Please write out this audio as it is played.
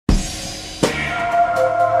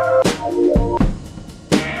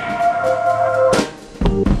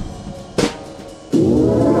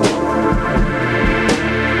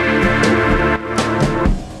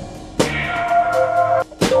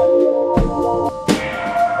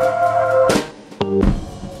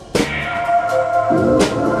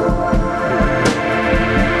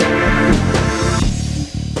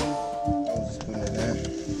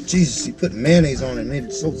Jesus, he put mayonnaise on it, made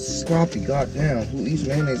it so sloppy. Goddamn, who eats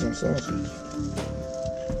mayonnaise on sausage?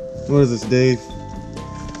 What is this, Dave?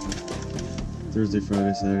 Thursday,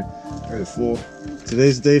 Friday, Saturday. Day 4.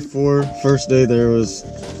 Today's day 4. First day there was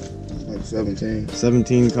Like 17.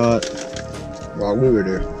 17 caught. While we were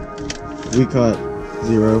there. We caught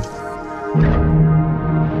 0.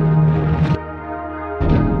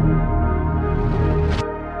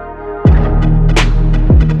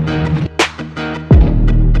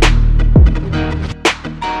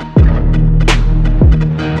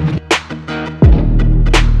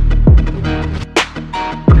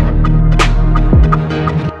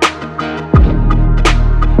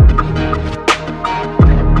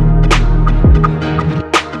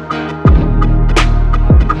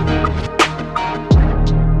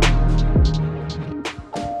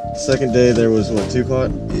 Second day there was what, 2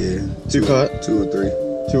 caught? Yeah. 2 caught? 2 or 3.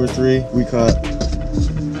 2 or 3. We caught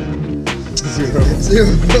 0.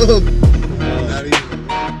 0. Not even.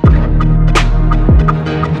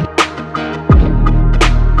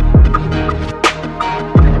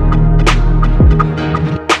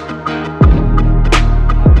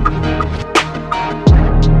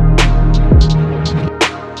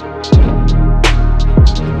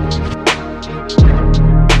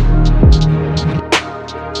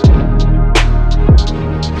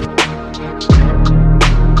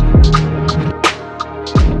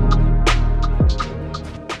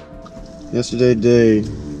 Yesterday, day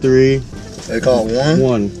 3. They caught 1?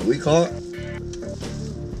 1. We caught?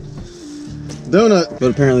 Donut!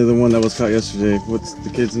 But apparently the one that was caught yesterday, what's the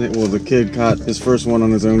kid's name? Well, the kid caught his first one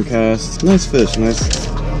on his own cast. Nice fish, nice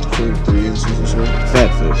 3 inches or so. fat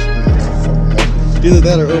fish. Either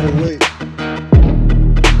that or overweight.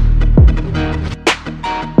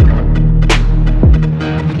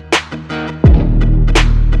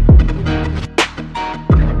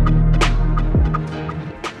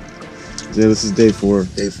 Yeah, this is day 4.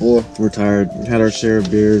 Day 4. We're tired. We had our share of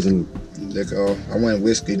beers and liquor. I went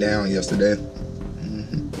whiskey down yesterday.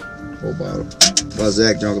 Whole bottle. While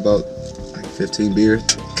Zach drank about like 15 beers.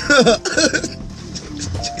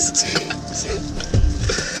 Jesus Christ.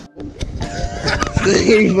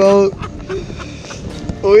 Steamboat.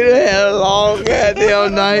 We done had a long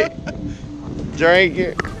goddamn night.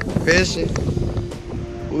 Drinking, fishing.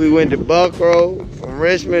 We went to Buck Road. From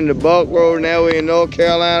Richmond to Buck Road, now we in North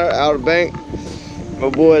Carolina, Outer Bank. My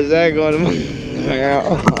boy Zach on the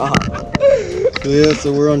So yeah,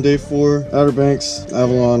 so we're on day 4, Outer Banks,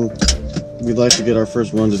 Avalon. We'd like to get our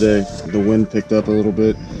first run today. The wind picked up a little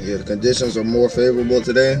bit. Yeah, the conditions are more favorable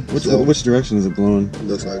today. Which direction is it blowing? It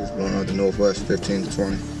looks like it's blowing out the northwest, 15 to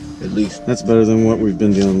 20, at least. That's better than what we've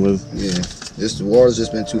been dealing with. Yeah, the water's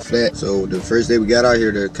just been too flat. So the first day we got out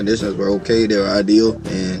here, the conditions were okay, they were ideal,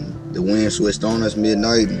 and the wind switched on us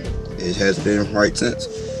midnight, and it has been right since.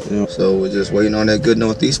 Yeah. So we're just waiting on that good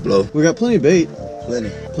northeast blow. We got plenty of bait. Plenty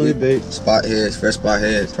of bait. Spot heads, fresh spot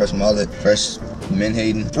heads, fresh mullet, fresh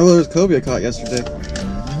menhaden. Oh, there was cobia caught yesterday.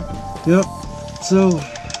 Yep. So,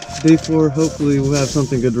 day 4, hopefully we'll have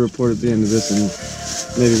something good to report at the end of this, and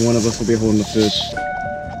maybe one of us will be holding the fish.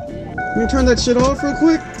 Can you turn that shit off real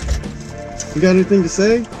quick? You got anything to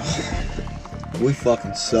say? We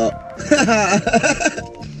fucking suck.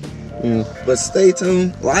 Yeah. But stay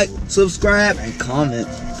tuned, like, subscribe, and comment.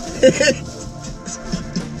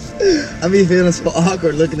 I be feeling so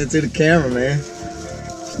awkward looking into the camera, man.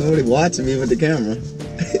 There's nobody watching me with the camera.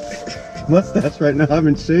 Mustache right now. I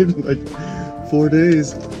haven't shaved in like 4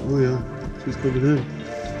 days. Oh yeah, she's coming in.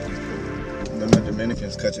 The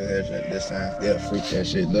Dominicans cut your hair this time. They'll freak that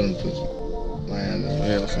shit. Let them put lions in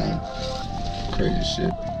hair or something. Crazy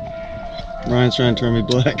shit. Ryan's trying to turn me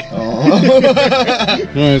black. Oh.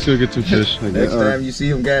 Alright, let's go get some fish. Next time you see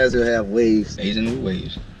them guys, they'll have waves. Asian with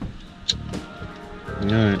waves.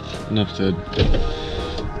 Alright, enough said.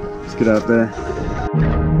 Let's get out there.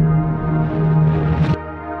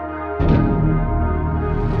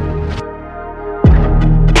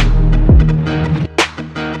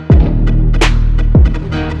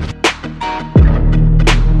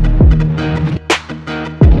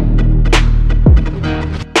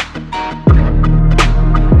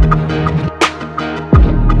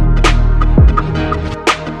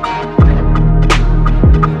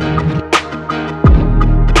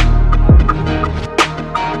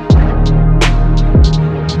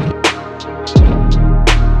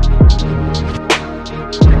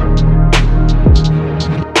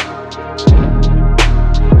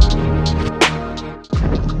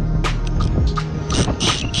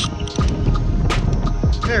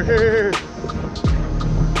 Here.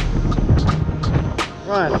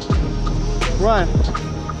 Ryan.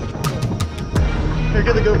 Here,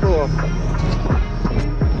 get the GoPro off.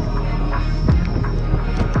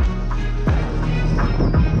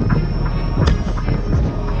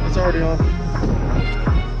 y'all.